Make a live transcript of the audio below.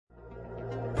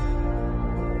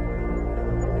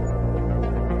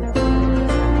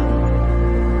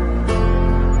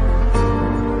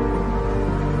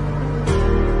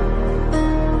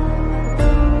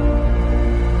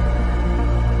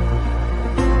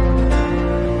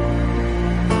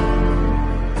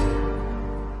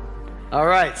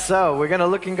right, so we're going to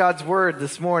look in God's Word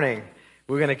this morning.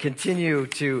 We're going to continue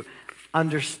to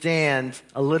understand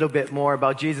a little bit more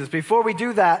about Jesus. Before we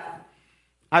do that,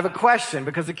 I have a question,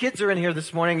 because the kids are in here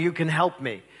this morning. You can help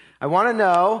me. I want to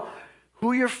know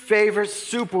who your favorite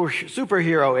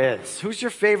superhero is. Who's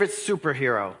your favorite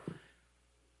superhero?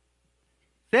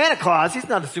 Santa Claus. He's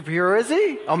not a superhero, is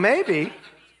he? Oh, maybe.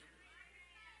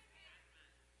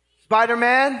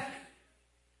 Spider-Man?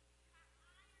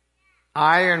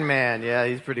 Iron Man. Yeah,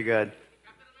 he's pretty good.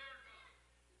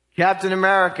 Captain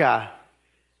America.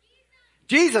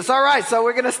 Jesus. All right, so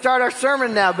we're going to start our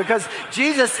sermon now, because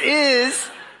Jesus is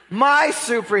my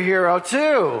superhero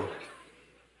too.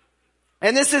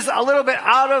 And this is a little bit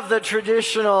out of the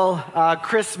traditional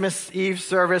Christmas Eve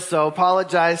service, so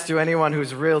apologize to anyone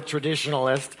who's a real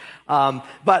traditionalist.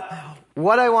 But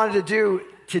what I wanted to do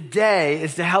today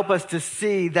is to help us to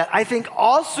see that I think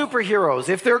all superheroes,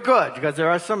 if they're good, because there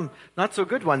are some not so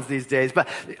good ones these days, but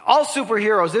all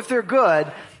superheroes, if they're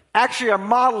good, actually are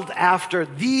modeled after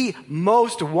the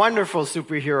most wonderful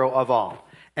superhero of all.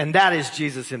 And that is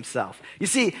Jesus himself. You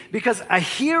see, because a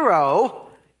hero,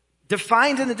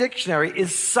 defined in the dictionary,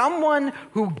 is someone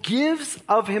who gives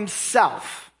of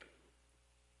himself,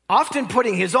 often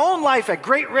putting his own life at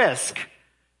great risk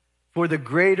for the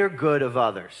greater good of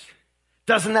others.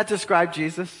 Doesn't that describe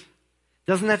Jesus?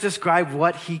 Doesn't that describe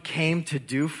what he came to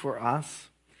do for us?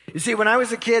 You see, when I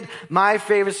was a kid, my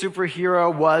favorite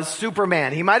superhero was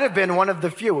Superman. He might have been one of the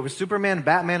few. It was Superman,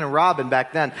 Batman, and Robin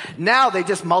back then. Now they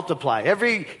just multiply.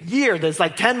 Every year there's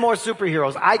like 10 more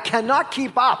superheroes. I cannot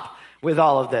keep up with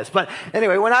all of this. But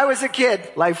anyway, when I was a kid,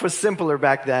 life was simpler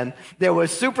back then. There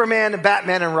was Superman,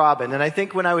 Batman, and Robin. And I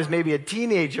think when I was maybe a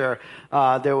teenager,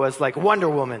 there was like Wonder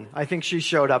Woman. I think she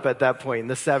showed up at that point in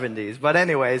the 70s. But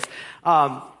anyways,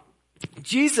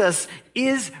 Jesus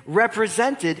is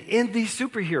represented in these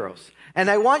superheroes. And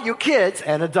I want you kids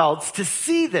and adults to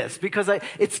see this, because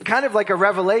it's kind of like a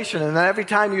revelation. And then every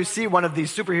time you see one of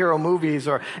these superhero movies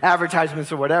or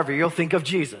advertisements or whatever, you'll think of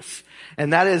Jesus.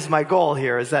 And that is my goal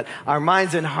here, is that our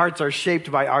minds and hearts are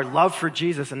shaped by our love for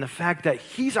Jesus and the fact that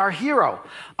he's our hero.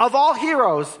 Of all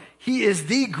heroes, he is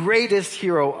the greatest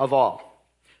hero of all.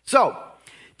 So,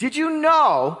 did you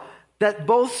know that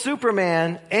both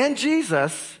Superman and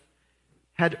Jesus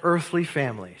had earthly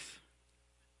families?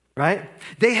 Right?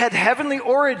 They had heavenly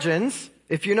origins.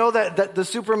 If you know that the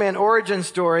Superman origin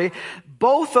story,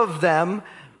 both of them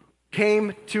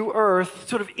came to earth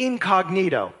sort of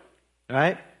incognito.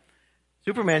 Right?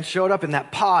 Superman showed up in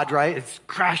that pod, right? It's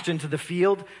crashed into the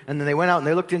field, and then they went out and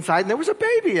they looked inside, and there was a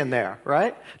baby in there,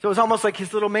 right? So it was almost like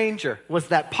his little manger was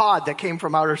that pod that came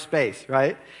from outer space,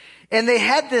 right? And they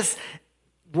had this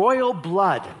royal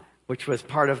blood, which was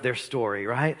part of their story,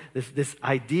 right? This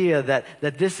idea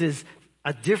that this is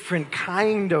a different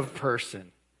kind of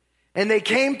person. And they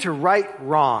came to right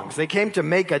wrongs. They came to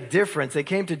make a difference. They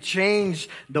came to change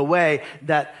the way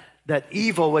that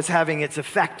evil was having its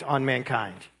effect on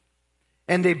mankind.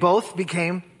 And they both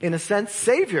became, in a sense,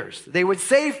 saviors. They would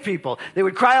save people. They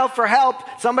would cry out for help.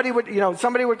 Somebody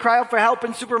would cry out for help,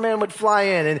 and Superman would fly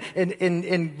in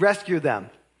and rescue them.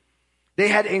 They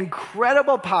had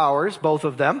incredible powers, both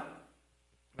of them,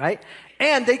 right?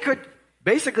 And they could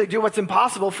basically do what's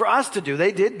impossible for us to do.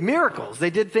 They did miracles.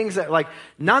 They did things that like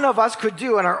none of us could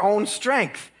do in our own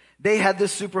strength. They had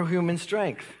this superhuman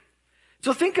strength.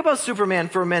 So think about Superman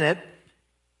for a minute.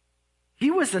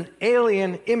 He was an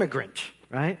alien immigrant,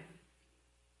 right?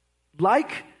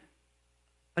 Like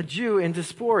a Jew in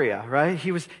diaspora, right?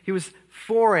 He was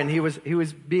foreign. He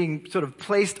was being sort of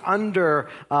placed under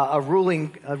a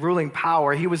ruling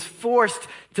power. He was forced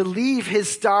to leave his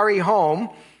starry home,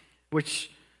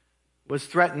 which was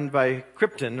threatened by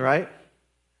Krypton, right?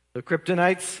 The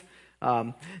Kryptonites,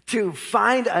 to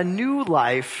find a new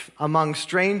life among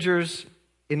strangers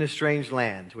in a strange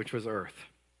land, which was Earth.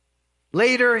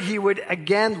 Later, he would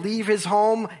again leave his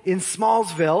home in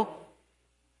Smallsville,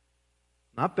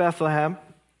 not Bethlehem,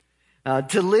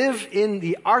 to live in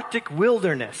the Arctic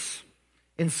wilderness,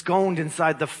 ensconced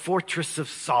inside the fortress of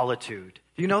solitude.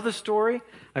 Do you know the story?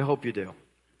 I hope you do.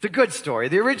 It's a good story.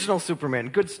 The original Superman,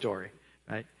 good story,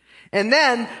 right? And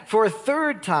then, for a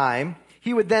third time,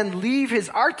 he would then leave his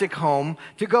Arctic home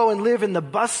to go and live in the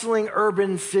bustling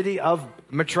urban city of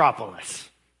Metropolis,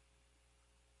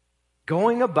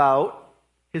 going about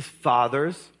his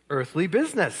father's earthly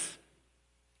business.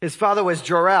 His father was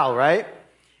Jor-El, right?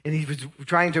 And he was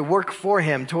trying to work for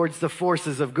him towards the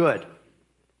forces of good.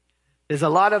 There's a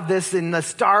lot of this in the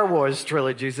Star Wars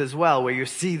trilogies as well, where you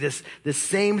see this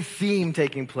same theme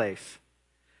taking place.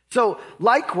 So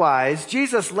likewise,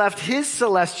 Jesus left his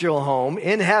celestial home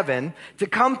in heaven to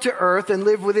come to earth and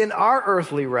live within our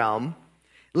earthly realm.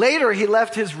 Later, he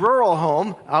left his rural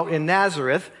home out in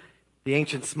Nazareth, the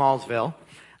ancient Smallsville,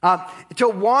 to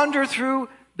wander through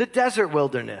the desert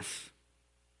wilderness,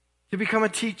 to become a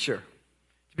teacher,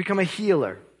 to become a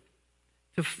healer,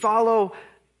 to follow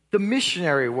the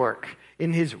missionary work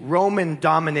in his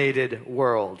Roman-dominated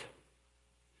world,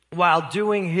 while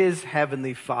doing his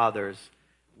heavenly Father's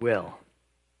will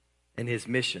and his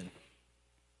mission.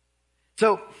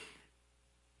 So,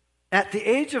 at the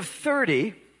age of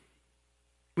 30,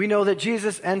 we know that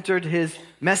Jesus entered his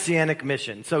messianic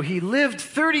mission. So he lived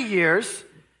 30 years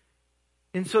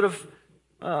in sort of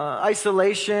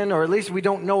isolation, or at least we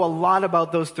don't know a lot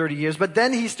about those 30 years. But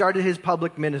then he started his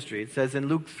public ministry. It says in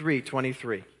Luke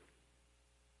 3:23.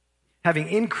 Having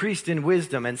increased in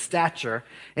wisdom and stature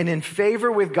and in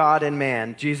favor with God and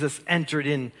man, Jesus entered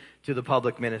into the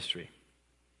public ministry.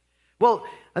 Well,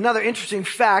 another interesting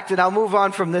fact, and I'll move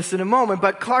on from this in a moment,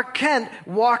 but Clark Kent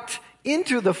walked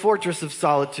into the Fortress of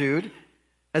Solitude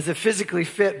as a physically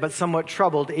fit but somewhat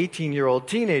troubled 18-year-old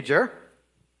teenager.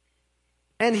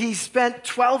 And he spent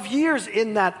 12 years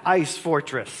in that ice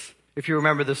fortress, if you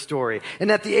remember the story.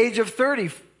 And at the age of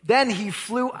 30, then he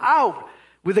flew out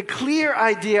with a clear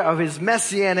idea of his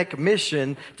messianic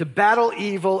mission to battle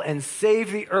evil and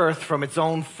save the earth from its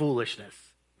own foolishness.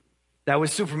 That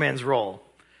was Superman's role.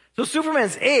 So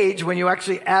Superman's age, when you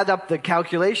actually add up the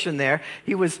calculation there,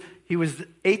 he was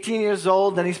 18 years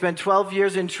old, then he spent 12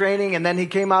 years in training, and then he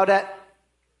came out at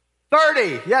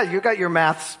 30. Yeah, you got your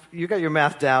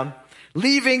math down.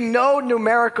 Leaving no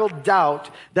numerical doubt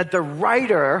that the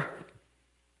writer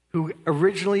who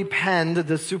originally penned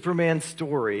the Superman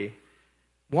story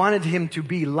wanted him to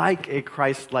be like a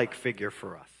Christ-like figure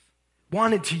for us.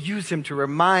 Wanted to use him to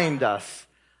remind us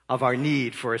of our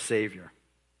need for a Savior.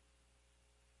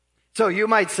 So you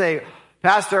might say,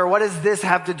 Pastor, what does this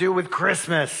have to do with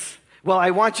Christmas? Well,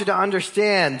 I want you to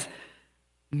understand,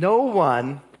 no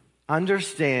one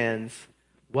understands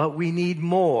what we need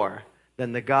more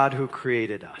than the God who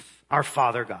created us, our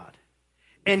Father God.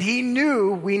 And he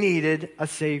knew we needed a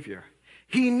Savior.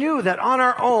 He knew that on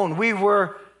our own we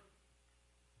were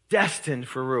destined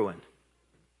for ruin.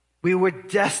 We were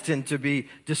destined to be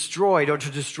destroyed or to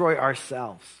destroy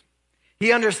ourselves.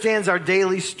 He understands our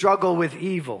daily struggle with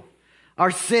evil,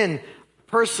 our sin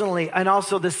personally, and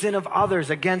also the sin of others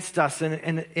against us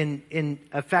and in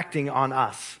affecting on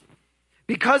us.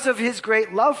 Because of his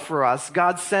great love for us,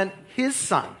 God sent his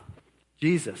Son,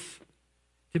 Jesus,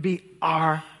 to be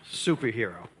our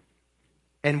superhero.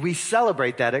 And we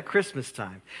celebrate that at Christmas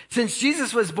time. Since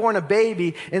Jesus was born a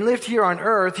baby and lived here on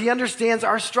earth, he understands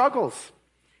our struggles.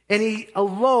 And he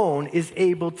alone is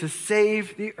able to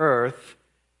save the earth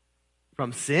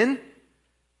from sin,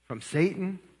 from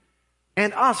Satan,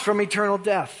 and us from eternal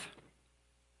death.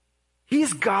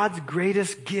 He's God's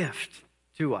greatest gift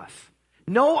to us.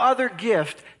 No other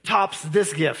gift tops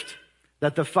this gift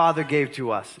that the Father gave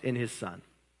to us in his Son.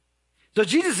 So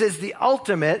Jesus is the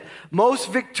ultimate, most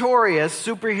victorious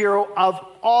superhero of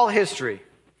all history.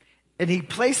 And he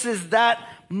places that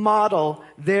model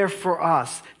there for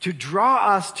us to draw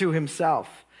us to himself,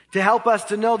 to help us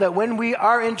to know that when we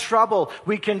are in trouble,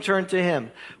 we can turn to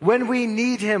him. When we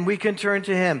need him, we can turn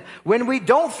to him. When we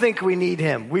don't think we need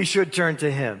him, we should turn to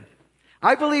him.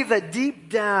 I believe that deep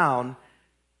down,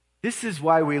 this is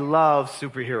why we love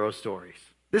superhero stories.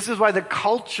 This is why the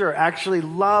culture actually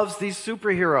loves these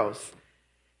superheroes.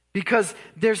 Because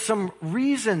there's some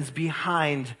reasons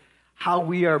behind how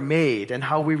we are made and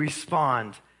how we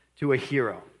respond to a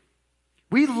hero.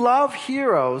 We love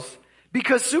heroes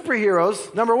because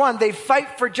superheroes, number one, they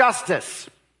fight for justice,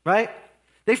 right?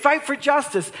 They fight for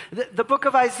justice. The book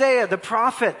of Isaiah, the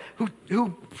prophet who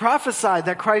prophesied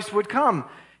that Christ would come,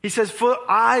 he says, "For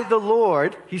I, the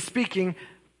Lord," he's speaking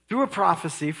through a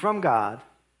prophecy from God,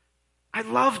 "I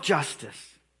love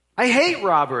justice. I hate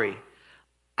robbery.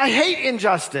 I hate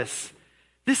injustice."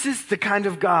 This is the kind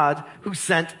of God who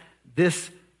sent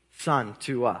this Son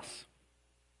to us.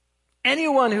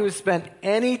 Anyone who has spent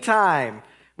any time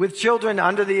with children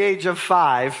under the age of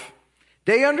 5,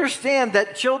 they understand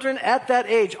that children at that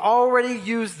age already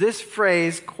use this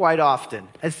phrase quite often,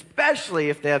 especially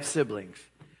if they have siblings.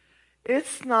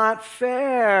 It's not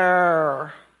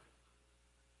fair.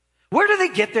 Where do they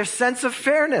get their sense of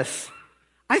fairness?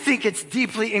 I think it's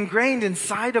deeply ingrained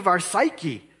inside of our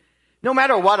psyche, no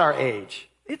matter what our age.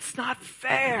 It's not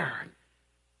fair.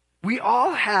 We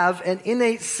all have an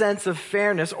innate sense of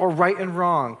fairness or right and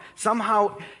wrong,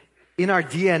 somehow in our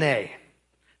DNA.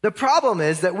 The problem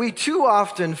is that we too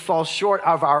often fall short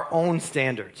of our own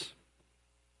standards.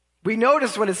 We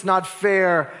notice when it's not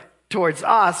fair towards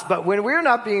us, but when we're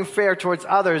not being fair towards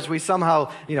others, we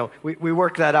somehow, we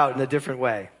work that out in a different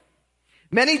way.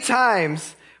 Many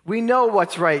times we know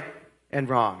what's right and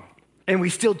wrong, and we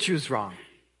still choose wrong.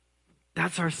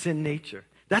 That's our sin nature.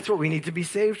 That's what we need to be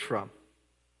saved from.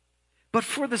 But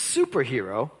for a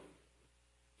superhero,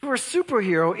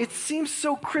 it seems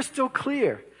so crystal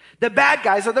clear. The bad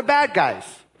guys are the bad guys.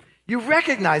 You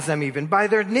recognize them even by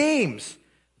their names.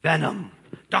 Venom,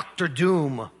 Dr.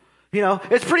 Doom.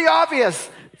 It's pretty obvious.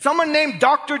 Someone named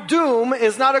Dr. Doom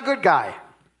is not a good guy,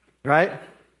 right?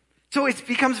 So it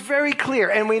becomes very clear,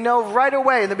 and we know right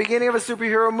away in the beginning of a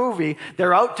superhero movie,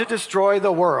 they're out to destroy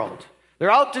the world.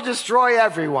 They're out to destroy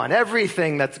everyone,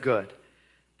 everything that's good.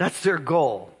 That's their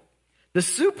goal. The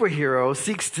superhero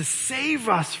seeks to save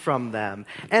us from them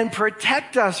and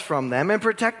protect us from them and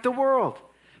protect the world,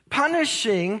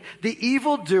 punishing the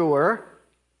evildoer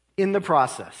in the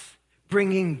process,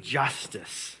 bringing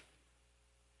justice.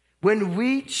 When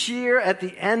we cheer at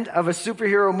the end of a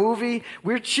superhero movie,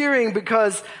 we're cheering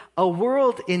because a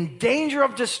world in danger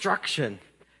of destruction,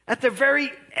 at the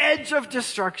very edge of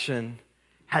destruction,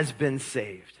 has been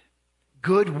saved.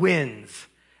 Good wins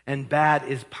and bad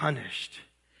is punished.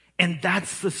 And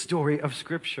that's the story of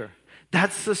Scripture.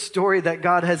 That's the story that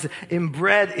God has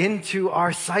inbred into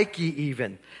our psyche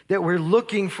even. That we're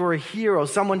looking for a hero,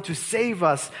 someone to save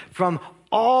us from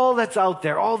all that's out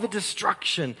there, all the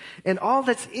destruction, and all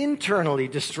that's internally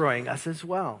destroying us as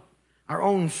well. Our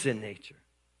own sin nature.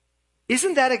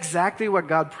 Isn't that exactly what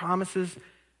God promises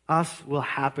us will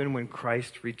happen when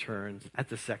Christ returns at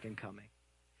the second coming?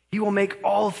 He will make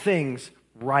all things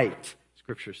right,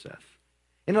 Scripture says.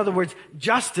 In other words,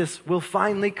 justice will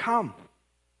finally come.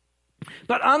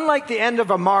 But unlike the end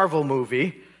of a Marvel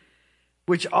movie,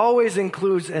 which always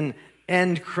includes an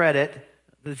end credit,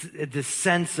 the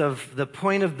sense of the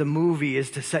point of the movie is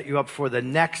to set you up for the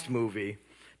next movie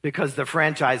because the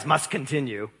franchise must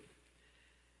continue.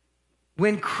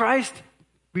 When Christ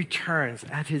returns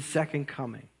at his second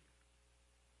coming,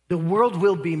 the world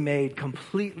will be made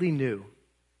completely new.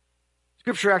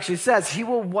 Scripture actually says he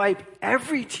will wipe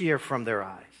every tear from their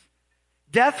eyes.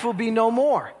 Death will be no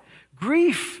more.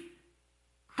 Grief,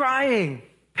 crying,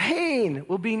 pain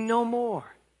will be no more.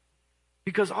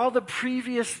 Because all the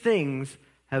previous things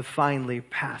have finally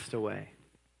passed away.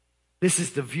 This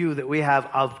is the view that we have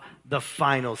of the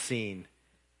final scene.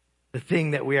 The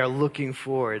thing that we are looking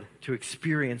forward to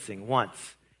experiencing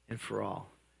once and for all.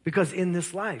 Because in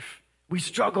this life, we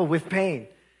struggle with pain.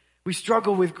 We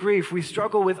struggle with grief. We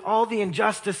struggle with all the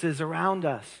injustices around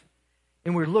us.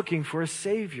 And we're looking for a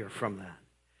Savior from that.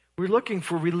 We're looking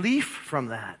for relief from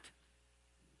that.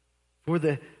 For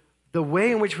the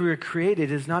way in which we were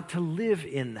created is not to live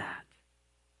in that,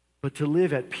 but to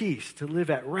live at peace, to live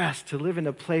at rest, to live in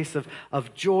a place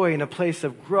of joy, in a place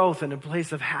of growth, in a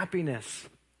place of happiness.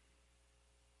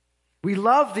 We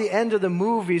love the end of the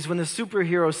movies when the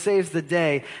superhero saves the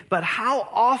day, but how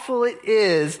awful it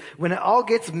is when it all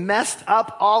gets messed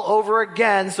up all over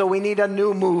again, so we need a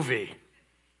new movie.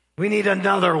 We need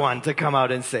another one to come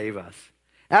out and save us.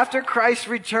 After Christ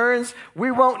returns, we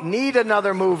won't need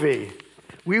another movie.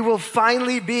 We will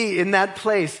finally be in that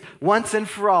place once and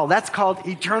for all. That's called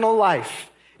eternal life.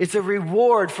 It's a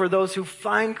reward for those who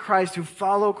find Christ, who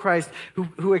follow Christ,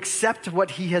 who accept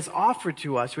what he has offered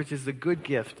to us, which is the good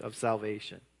gift of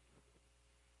salvation.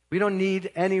 We don't need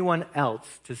anyone else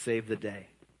to save the day.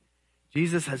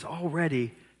 Jesus has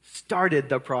already started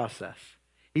the process.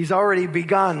 He's already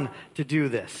begun to do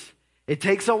this. It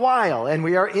takes a while, and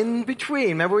we are in between.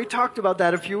 Remember, we talked about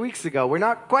that a few weeks ago. We're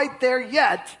not quite there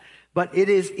yet, but it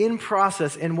is in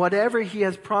process. And whatever he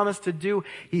has promised to do,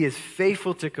 he is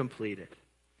faithful to complete it.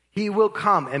 He will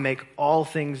come and make all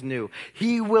things new.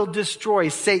 He will destroy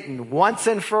Satan once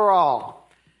and for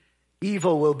all.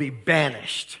 Evil will be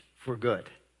banished for good.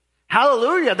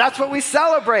 Hallelujah. That's what we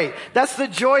celebrate. That's the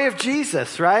joy of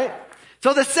Jesus, right?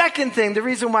 So the second thing, the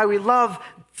reason why we love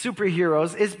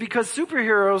superheroes is because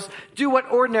superheroes do what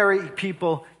ordinary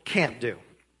people can't do.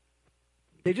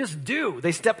 They just do.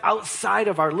 They step outside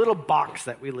of our little box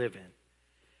that we live in.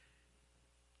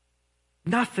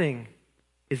 Nothing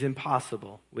is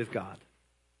impossible with God.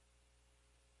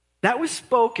 That was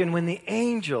spoken when the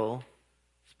angel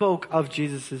spoke of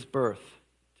Jesus' birth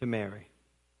to Mary.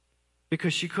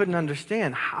 Because she couldn't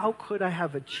understand, how could I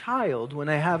have a child when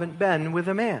I haven't been with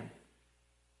a man?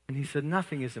 And he said,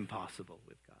 nothing is impossible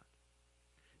with God.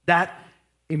 That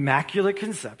immaculate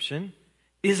conception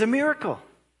is a miracle.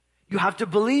 You have to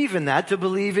believe in that to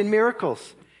believe in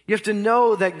miracles. You have to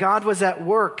know that God was at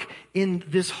work in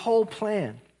this whole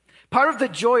plan. Part of the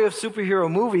joy of superhero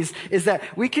movies is that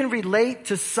we can relate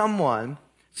to someone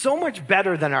so much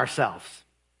better than ourselves.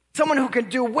 Someone who can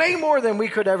do way more than we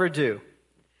could ever do.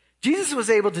 Jesus was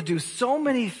able to do so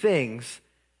many things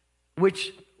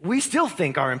which we still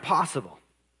think are impossible.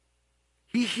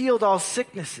 He healed all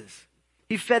sicknesses.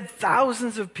 He fed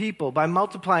thousands of people by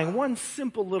multiplying one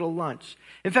simple little lunch.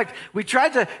 In fact, we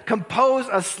tried to compose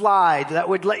a slide that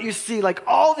would let you see like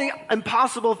all the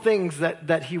impossible things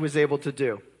that he was able to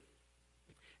do.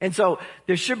 And so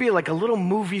there should be like a little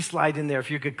movie slide in there if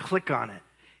you could click on it.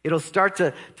 It'll start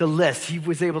to list. He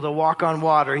was able to walk on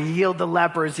water. He healed the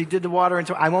lepers. He did the water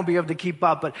into, I won't be able to keep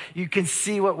up, but you can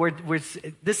see what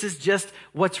this is just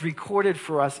what's recorded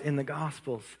for us in the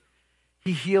Gospels.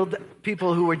 He healed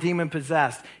people who were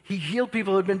demon-possessed. He healed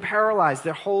people who had been paralyzed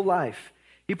their whole life.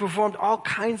 He performed all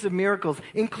kinds of miracles,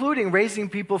 including raising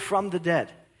people from the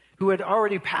dead who had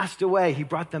already passed away. He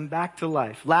brought them back to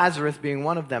life, Lazarus being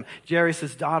one of them,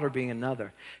 Jairus' daughter being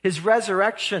another. His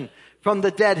resurrection from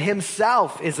the dead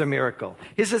himself is a miracle.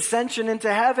 His ascension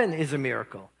into heaven is a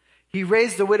miracle. He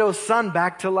raised the widow's son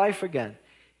back to life again.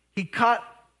 He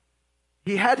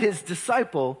had his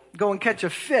disciple go and catch a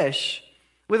fish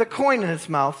with a coin in its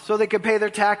mouth so they could pay their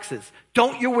taxes.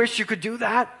 Don't you wish you could do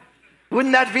that?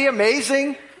 Wouldn't that be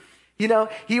amazing? You know,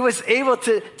 he was able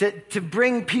to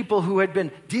bring people who had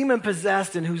been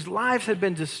demon-possessed and whose lives had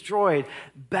been destroyed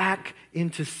back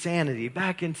into sanity,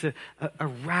 back into a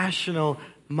rational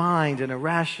mind and a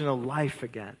rational life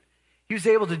again. He was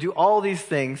able to do all these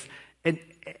things. And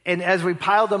as we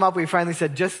piled them up, we finally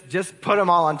said, just put them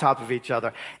all on top of each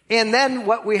other. And then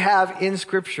what we have in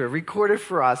Scripture, recorded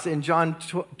for us in John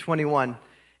 21,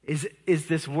 is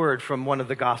this word from one of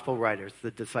the gospel writers,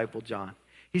 the disciple John.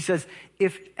 He says,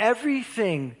 if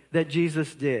everything that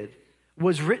Jesus did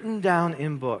was written down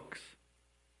in books,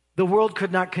 the world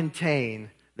could not contain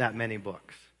that many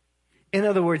books. In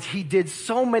other words, he did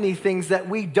so many things that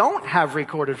we don't have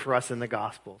recorded for us in the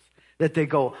Gospels, that they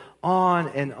go on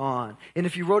and on. And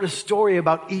if you wrote a story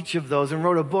about each of those and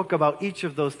wrote a book about each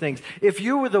of those things, if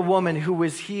you were the woman who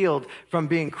was healed from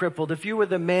being crippled, if you were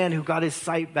the man who got his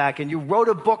sight back and you wrote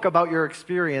a book about your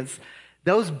experience,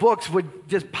 those books would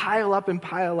just pile up and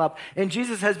pile up. And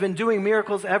Jesus has been doing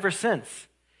miracles ever since.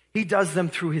 He does them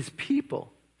through his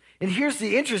people. And here's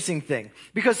the interesting thing.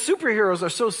 Because superheroes are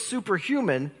so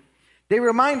superhuman, they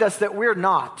remind us that we're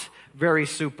not very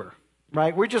super,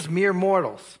 right? We're just mere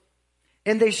mortals.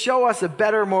 And they show us a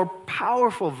better, more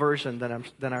powerful version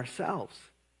than ourselves.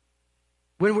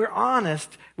 When we're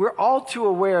honest, we're all too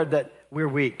aware that we're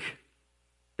weak,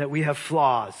 that we have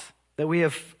flaws, that we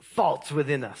have faults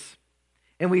within us.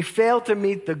 And we fail to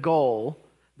meet the goal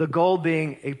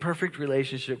being a perfect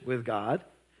relationship with God,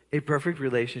 a perfect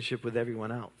relationship with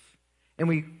everyone else. And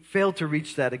we fail to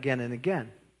reach that again and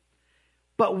again.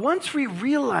 But once we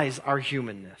realize our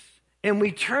humanness and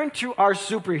we turn to our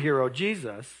superhero,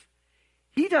 Jesus,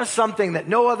 he does something that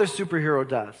no other superhero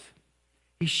does.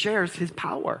 He shares his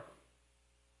power.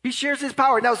 He shares his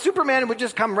power. Now, Superman would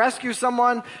just come rescue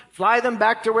someone, fly them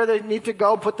back to where they need to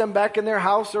go, put them back in their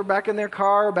house or back in their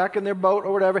car or back in their boat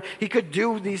or whatever. He could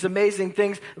do these amazing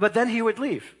things, but then he would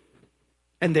leave.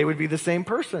 And they would be the same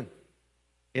person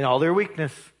in all their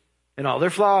weakness, in all their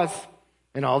flaws,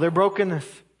 in all their brokenness.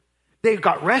 They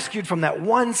got rescued from that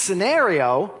one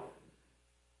scenario,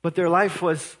 but their life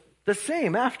was the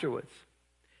same afterwards.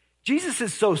 Jesus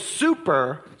is so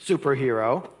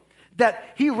superhero that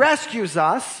he rescues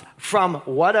us from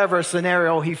whatever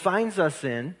scenario he finds us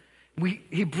in.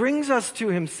 He brings us to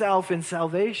himself in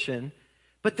salvation,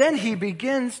 but then he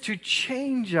begins to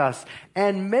change us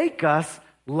and make us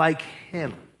like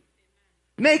him.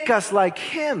 Make us like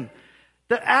him.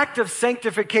 The act of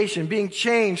sanctification, being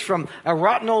changed from a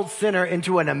rotten old sinner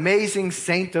into an amazing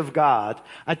saint of God,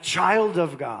 a child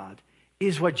of God,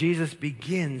 is what Jesus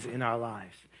begins in our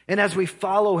lives. And as we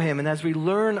follow him and as we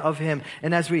learn of him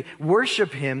and as we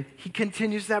worship him, he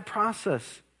continues that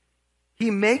process. He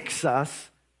makes us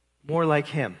more like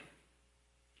him,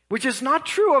 which is not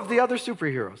true of the other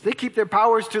superheroes. They keep their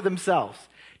powers to themselves.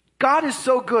 God is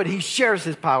so good, he shares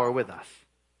his power with us.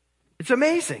 It's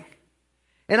amazing.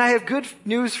 And I have good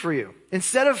news for you.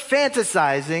 Instead of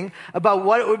fantasizing about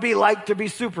what it would be like to be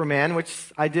Superman,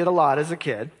 which I did a lot as a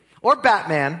kid, or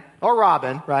Batman, or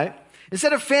Robin, right?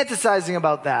 Instead of fantasizing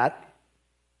about that,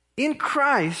 in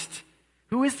Christ,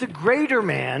 who is the greater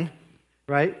man,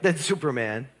 right, than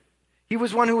Superman, he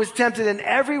was one who was tempted in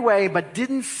every way but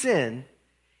didn't sin.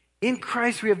 In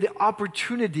Christ, we have the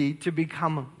opportunity to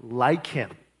become like him.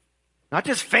 Not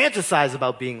just fantasize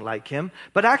about being like him,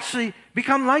 but actually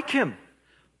become like him.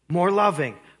 More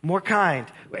loving, more kind,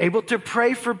 able to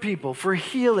pray for people, for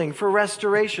healing, for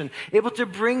restoration, able to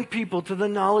bring people to the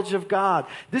knowledge of God.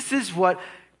 This is what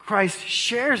Christ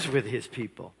shares with his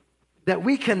people, that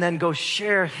we can then go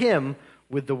share him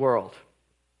with the world.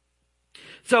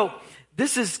 So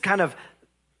this is kind of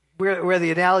where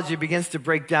the analogy begins to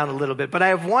break down a little bit. But I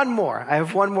have one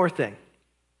more thing.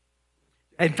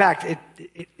 In fact,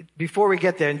 before we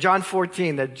get there, in John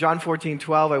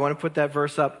 14:12, I want to put that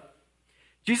verse up.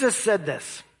 Jesus said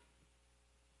this,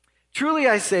 "Truly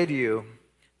I say to you,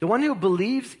 the one who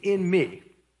believes in me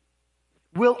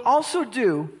will also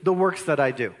do the works that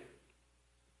I do.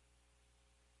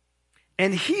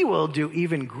 And he will do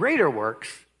even greater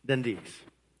works than these,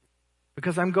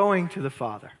 because I'm going to the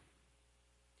Father."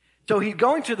 So he's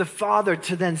going to the Father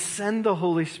to then send the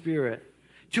Holy Spirit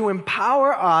to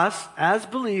empower us as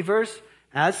believers,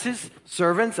 as his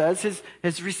servants, as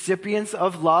his recipients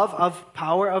of love, of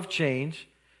power, of change,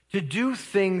 to do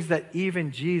things that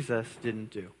even Jesus didn't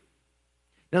do.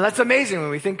 Now that's amazing when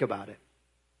we think about it.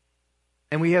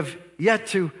 And we have yet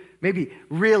to maybe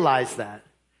realize that.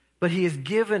 But he has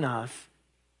given us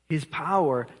his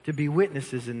power to be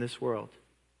witnesses in this world,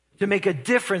 to make a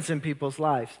difference in people's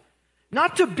lives.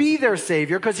 Not to be their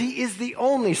Savior, because he is the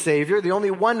only Savior, the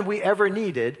only one we ever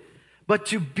needed, but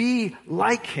to be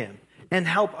like him and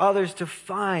help others to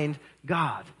find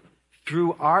God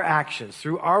through our actions,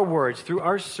 through our words, through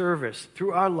our service,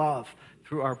 through our love,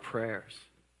 through our prayers.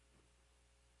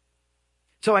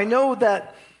 So I know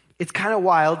that it's kind of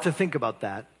wild to think about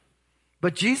that,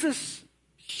 but Jesus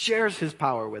shares his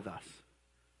power with us.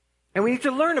 And we need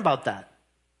to learn about that.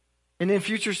 And in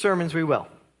future sermons we will.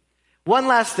 One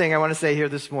last thing I want to say here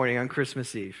this morning on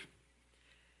Christmas Eve.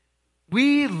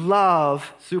 We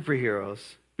love superheroes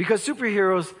because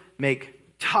superheroes make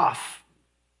tough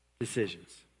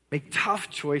decisions, make tough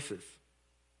choices.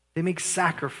 They make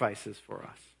sacrifices for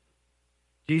us.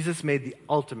 Jesus made the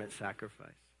ultimate sacrifice.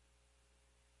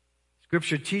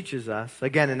 Scripture teaches us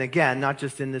again and again, not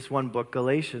just in this one book,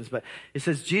 Galatians, but it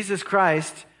says Jesus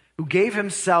Christ, who gave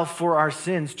himself for our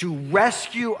sins to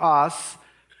rescue us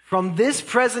from this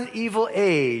present evil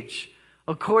age,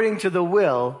 according to the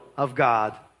will of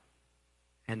God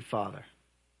and Father.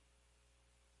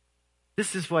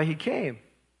 This is why he came,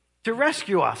 to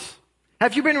rescue us.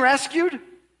 Have you been rescued?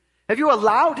 Have you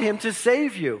allowed him to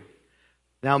save you?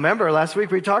 Now remember, last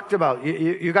week we talked about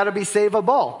you got to be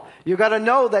savable. You got to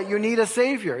know that you need a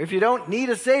Savior. If you don't need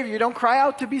a Savior, you don't cry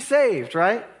out to be saved,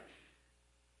 right?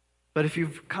 But if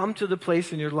you've come to the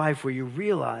place in your life where you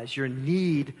realize your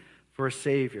need for a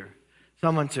Savior,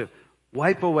 someone to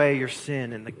wipe away your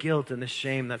sin and the guilt and the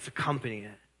shame that's accompanying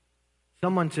it,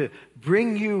 someone to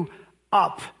bring you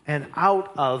up and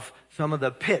out of some of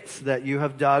the pits that you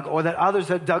have dug or that others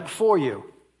have dug for you.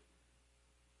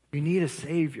 You need a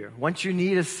Savior. Once you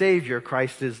need a Savior,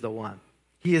 Christ is the one.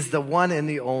 He is the one and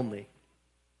the only.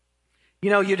 You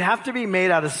know, you'd have to be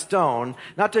made out of stone,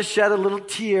 not to shed a little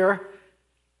tear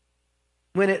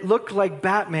when it looked like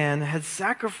Batman had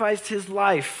sacrificed his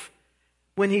life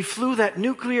when he flew that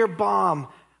nuclear bomb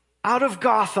out of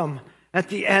Gotham at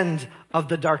the end of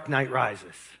The Dark Knight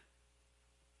Rises.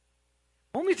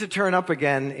 Only to turn up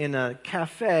again in a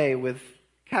cafe with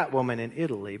Catwoman in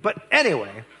Italy. But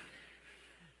anyway,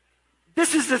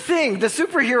 this is the thing. The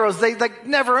superheroes, they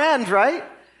never end, right?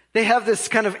 They have this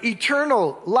kind of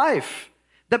eternal life.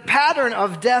 The pattern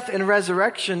of death and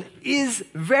resurrection is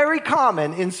very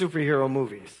common in superhero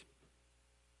movies.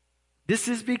 This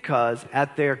is because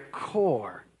at their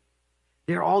core,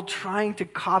 they're all trying to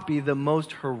copy the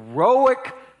most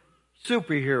heroic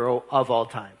superhero of all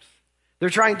times. They're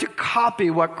trying to copy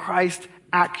what Christ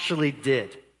actually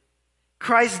did.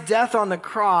 Christ's death on the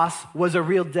cross was a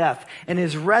real death, and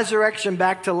his resurrection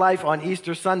back to life on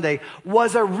Easter Sunday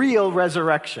was a real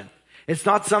resurrection. It's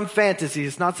not some fantasy.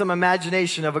 It's not some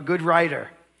imagination of a good writer.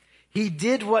 He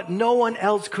did what no one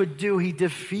else could do. He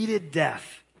defeated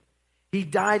death. He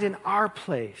died in our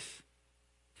place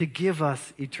to give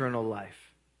us eternal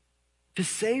life, to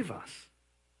save us.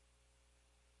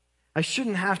 I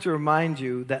shouldn't have to remind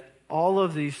you that all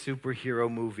of these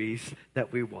superhero movies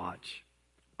that we watch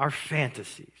are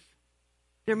fantasies.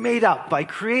 They're made up by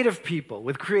creative people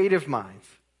with creative minds.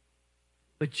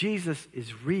 But Jesus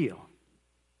is real.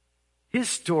 His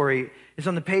story is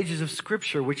on the pages of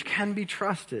Scripture, which can be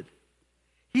trusted.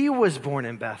 He was born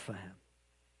in Bethlehem.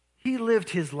 He lived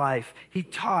his life. He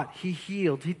taught, he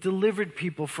healed, he delivered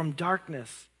people from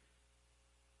darkness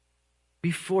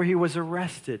before he was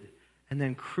arrested and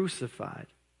then crucified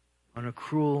on a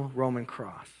cruel Roman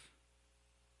cross.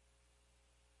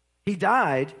 He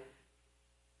died,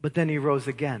 but then he rose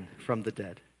again from the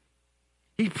dead.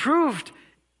 He proved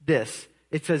this,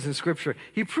 it says in Scripture.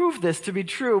 He proved this to be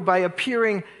true by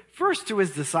appearing first to his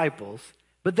disciples,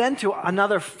 but then to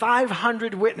another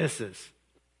 500 witnesses.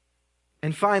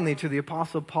 And finally to the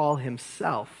Apostle Paul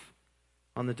himself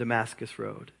on the Damascus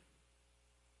Road.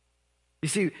 You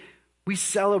see, we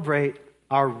celebrate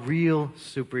our real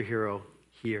superhero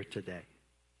here today.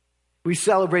 We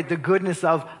celebrate the goodness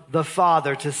of the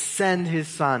Father to send his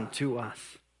Son to us.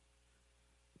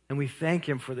 And we thank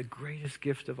him for the greatest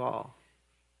gift of all.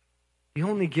 The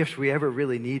only gift we ever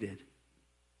really needed.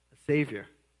 A Savior.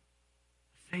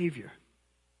 A Savior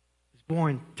is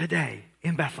born today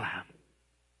in Bethlehem.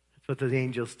 That's what the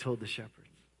angels told the shepherds.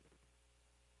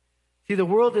 See, the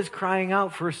world is crying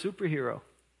out for a superhero.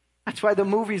 That's why the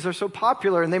movies are so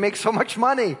popular and they make so much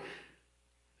money.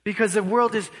 Because the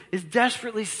world is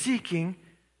desperately seeking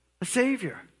a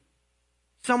Savior.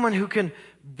 Someone who can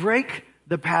break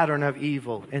the pattern of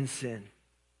evil and sin.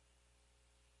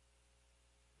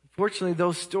 Unfortunately,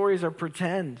 those stories are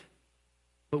pretend.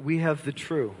 But we have the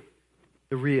true,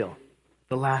 the real,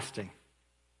 the lasting.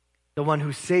 The one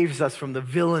who saves us from the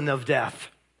villain of death.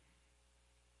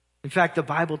 In fact, the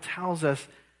Bible tells us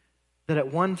that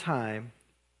at one time,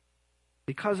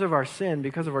 because of our sin,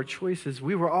 because of our choices,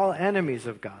 we were all enemies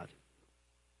of God.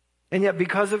 And yet,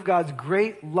 because of God's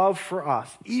great love for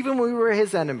us, even when we were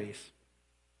his enemies,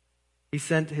 he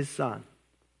sent his Son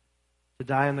to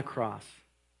die on the cross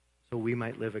so we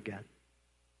might live again.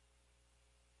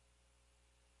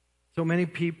 So many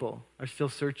people are still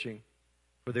searching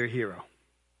for their hero.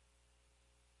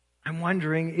 I'm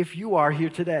wondering if you are here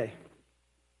today.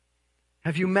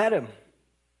 Have you met him?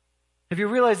 Have you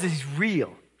realized that he's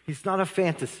real? He's not a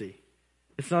fantasy.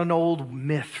 It's not an old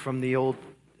myth from the old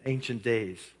ancient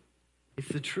days. It's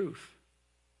the truth.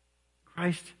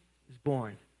 Christ is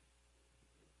born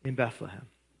in Bethlehem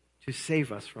to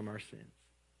save us from our sins.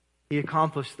 He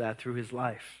accomplished that through his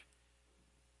life,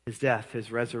 his death,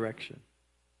 his resurrection.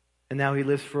 And now he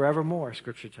lives forevermore,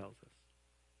 Scripture tells us.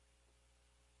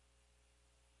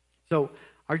 So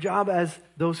our job as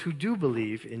those who do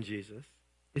believe in Jesus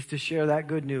is to share that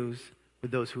good news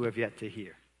with those who have yet to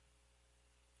hear.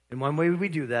 And one way we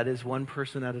do that is one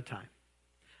person at a time.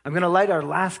 I'm going to light our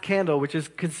last candle, which is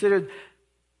considered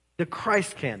the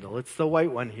Christ candle. It's the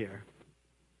white one here.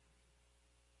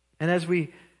 And as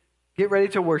we get ready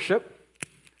to worship,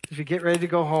 as we get ready to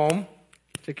go home,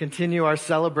 to continue our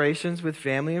celebrations with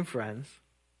family and friends,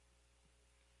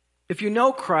 if you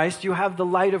know Christ, you have the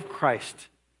light of Christ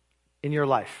in your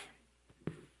life.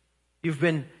 You've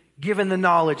been given the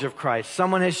knowledge of Christ.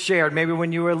 Someone has shared, maybe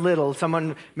when you were little,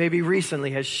 someone maybe recently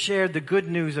has shared the good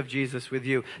news of Jesus with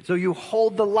you. So you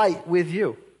hold the light with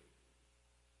you.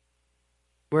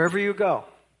 Wherever you go.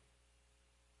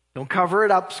 Don't cover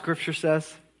it up, Scripture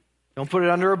says. Don't put it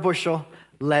under a bushel.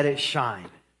 Let it shine.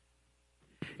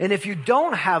 And if you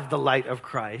don't have the light of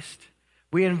Christ,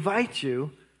 we invite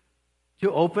you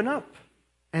to open up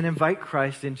and invite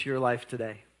Christ into your life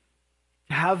today.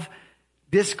 To have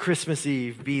this Christmas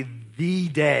Eve be the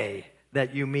day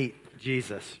that you meet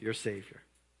Jesus, your Savior.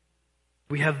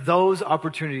 We have those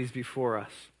opportunities before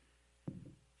us.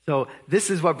 So this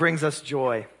is what brings us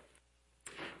joy.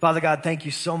 Father God, thank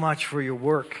you so much for your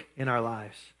work in our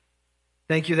lives.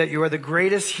 Thank you that you are the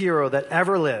greatest hero that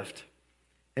ever lived,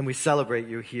 and we celebrate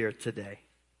you here today.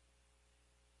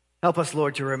 Help us,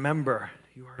 Lord, to remember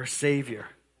you are our Savior.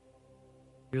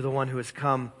 You're the one who has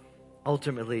come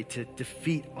ultimately to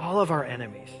defeat all of our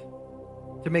enemies,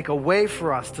 to make a way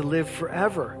for us to live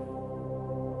forever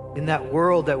in that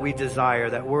world that we desire,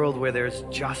 that world where there's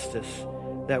justice,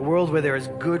 that world where there is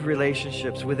good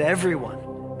relationships with everyone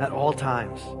at all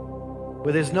times,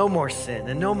 where there's no more sin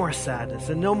and no more sadness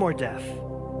and no more death.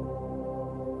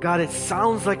 God, it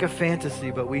sounds like a fantasy,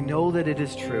 but we know that it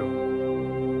is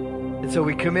true. And so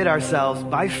we commit ourselves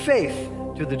by faith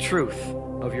to the truth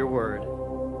of your word.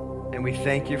 And we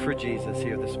thank you for Jesus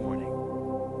here this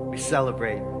morning. We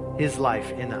celebrate his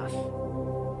life in us.